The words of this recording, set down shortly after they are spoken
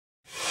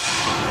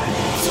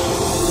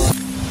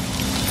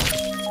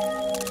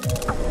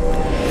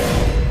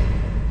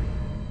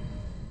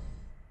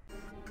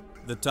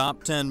The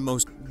top 10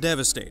 most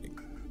devastating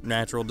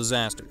natural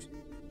disasters.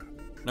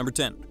 Number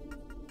 10,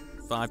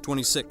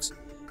 526,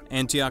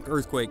 Antioch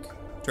earthquake,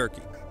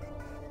 Turkey.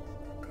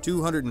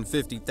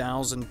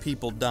 250,000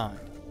 people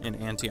died in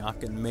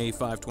Antioch in May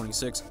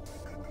 526.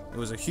 There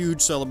was a huge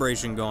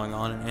celebration going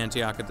on in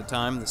Antioch at the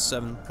time. The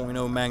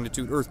 7.0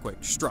 magnitude earthquake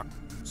struck,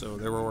 so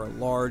there were a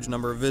large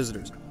number of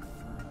visitors.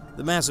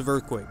 The massive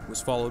earthquake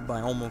was followed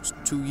by almost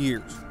 2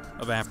 years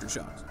of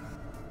aftershocks.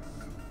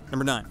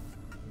 Number 9,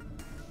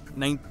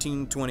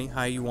 1920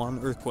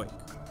 Haiyuan earthquake,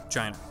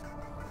 China.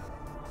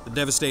 The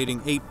devastating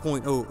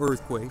 8.0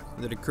 earthquake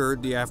that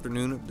occurred the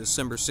afternoon of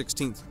December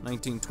 16,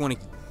 1920,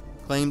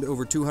 claimed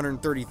over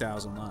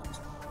 230,000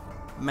 lives.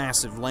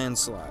 Massive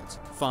landslides,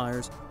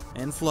 fires,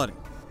 and flooding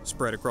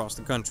spread across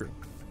the country.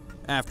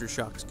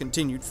 Aftershocks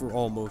continued for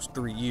almost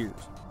 3 years.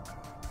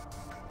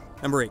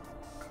 Number 8,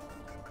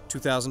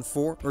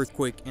 2004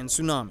 earthquake and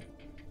tsunami,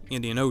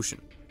 Indian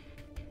Ocean.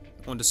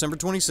 On December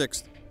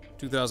 26,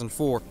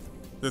 2004,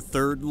 the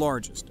third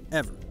largest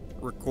ever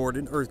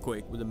recorded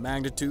earthquake with a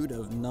magnitude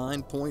of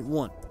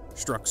 9.1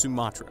 struck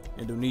Sumatra,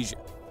 Indonesia.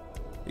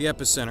 The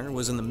epicenter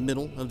was in the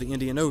middle of the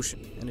Indian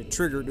Ocean, and it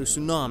triggered a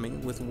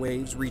tsunami with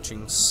waves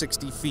reaching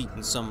 60 feet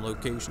in some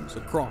locations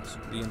across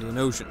the Indian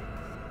Ocean.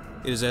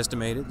 It is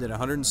estimated that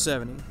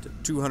 170 to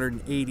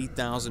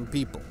 280,000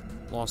 people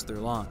lost their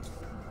lives.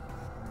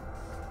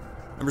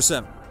 Number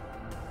 7,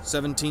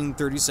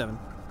 1737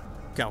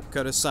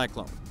 Calcutta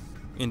cyclone,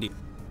 India.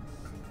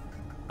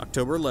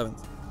 October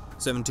 11th,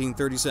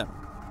 1737.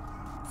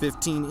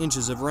 15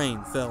 inches of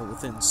rain fell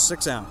within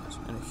 6 hours,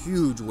 and a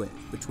huge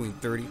wave between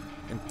 30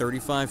 and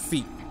 35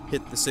 feet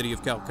hit the city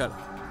of Calcutta.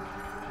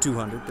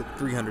 200 to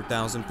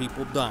 300,000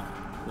 people died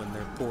when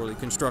their poorly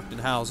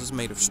constructed houses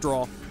made of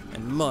straw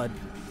and mud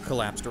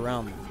collapsed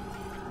around them.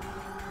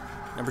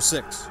 Number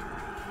 6,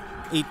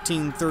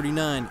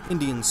 1839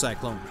 Indian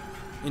cyclone,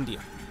 India.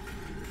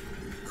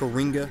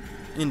 Koringa,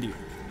 India,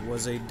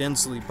 was a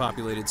densely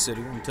populated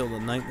city until the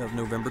night of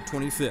November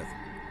 25,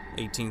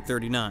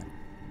 1839.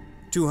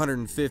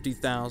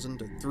 250,000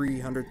 to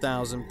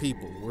 300,000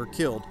 people were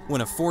killed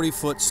when a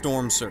 40-foot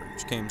storm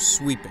surge came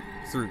sweeping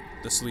through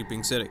the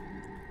sleeping city.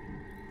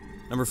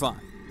 Number 5,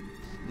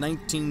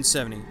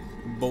 1970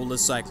 Bola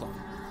cyclone,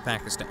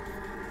 Pakistan.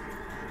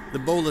 The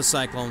Bola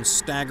cyclone's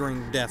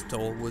staggering death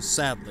toll was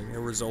sadly a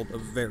result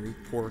of very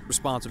poor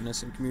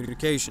responsiveness and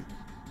communication.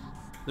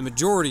 The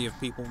majority of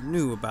people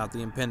knew about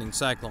the impending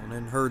cyclone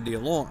and heard the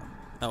alarm.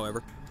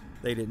 However,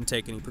 they didn't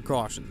take any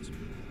precautions.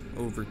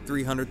 Over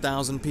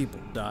 300,000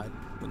 people died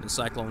when the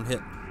cyclone hit.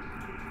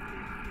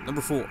 Number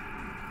 4,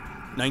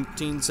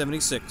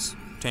 1976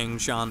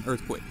 Tangshan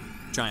earthquake,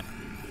 China.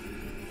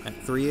 At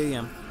 3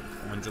 a.m.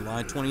 on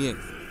July 28,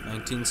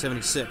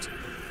 1976,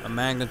 a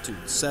magnitude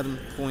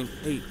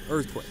 7.8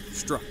 earthquake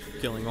struck,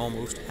 killing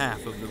almost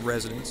half of the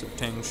residents of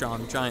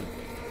Tangshan, China.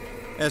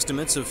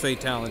 Estimates of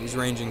fatalities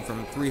ranging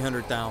from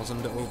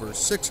 300,000 to over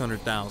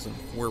 600,000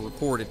 were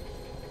reported.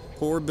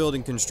 Poor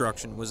building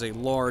construction was a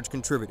large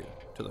contributor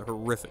to the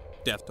horrific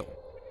death toll.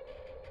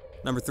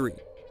 Number 3,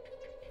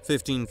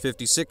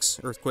 1556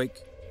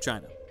 earthquake,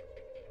 China.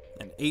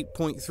 An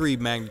 8.3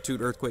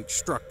 magnitude earthquake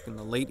struck in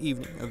the late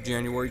evening of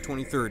January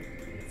 23,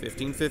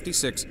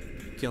 1556,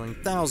 killing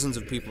thousands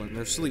of people in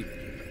their sleep.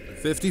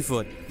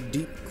 50-foot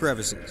deep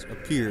crevices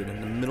appeared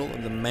in the middle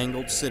of the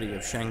mangled city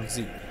of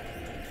Shaanxi.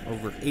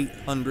 Over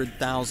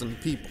 800,000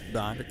 people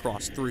died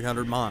across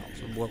 300 miles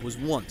of what was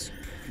once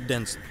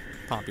densely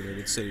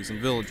populated cities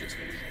and villages.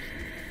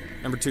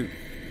 Number 2,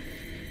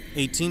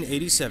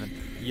 1887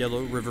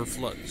 Yellow River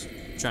floods,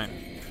 China.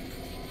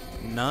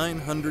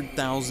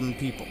 900,000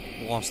 people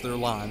lost their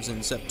lives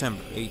in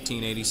September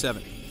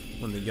 1887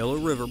 when the Yellow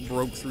River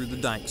broke through the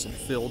dikes and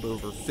filled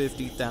over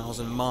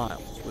 50,000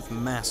 miles with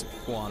massive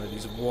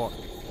quantities of water.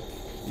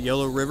 The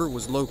Yellow River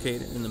was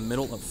located in the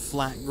middle of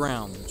flat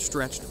ground that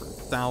stretched for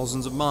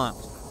thousands of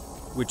miles,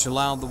 which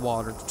allowed the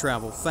water to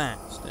travel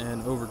fast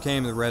and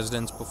overcame the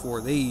residents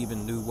before they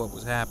even knew what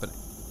was happening.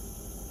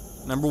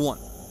 Number 1,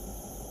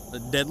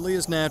 the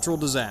deadliest natural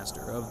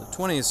disaster of the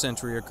 20th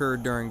century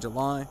occurred during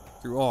July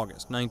through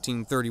August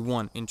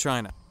 1931 in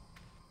China.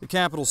 The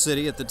capital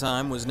city at the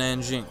time was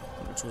Nanjing,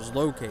 which was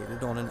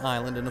located on an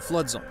island in a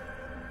flood zone.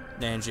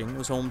 Nanjing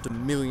was home to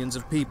millions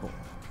of people.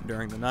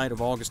 During the night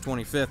of August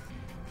 25th,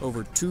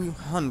 over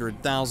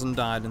 200,000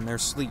 died in their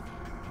sleep.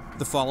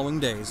 The following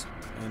days,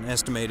 an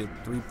estimated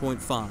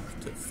 3.5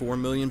 to 4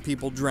 million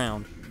people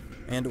drowned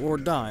and or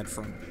died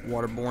from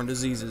waterborne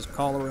diseases,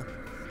 cholera,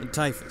 and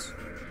typhus.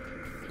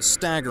 A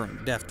staggering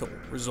death toll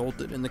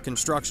resulted in the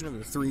construction of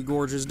the Three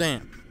Gorges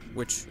Dam,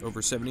 which,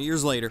 over 70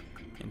 years later,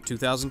 in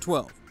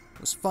 2012,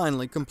 was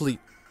finally complete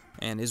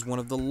and is one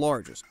of the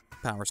largest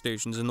power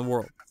stations in the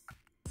world.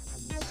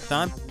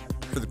 Time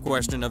for the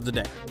question of the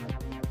day.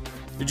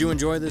 Did you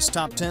enjoy this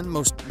top 10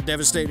 most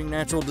devastating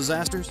natural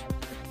disasters?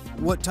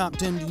 What top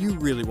 10 do you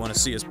really want to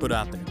see us put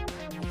out there?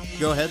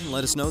 Go ahead and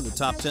let us know the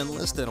top 10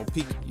 list that'll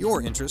pique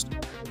your interest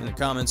in the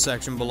comments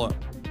section below.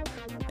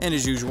 And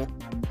as usual,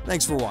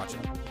 thanks for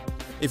watching.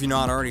 If you're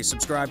not already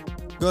subscribed,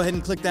 go ahead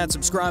and click that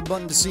subscribe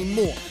button to see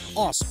more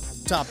awesome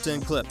Top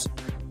 10 Clips.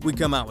 We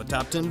come out with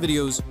top 10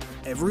 videos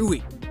every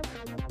week.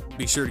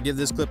 Be sure to give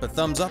this clip a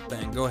thumbs up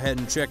and go ahead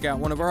and check out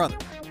one of our other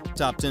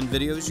top 10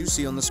 videos you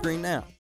see on the screen now.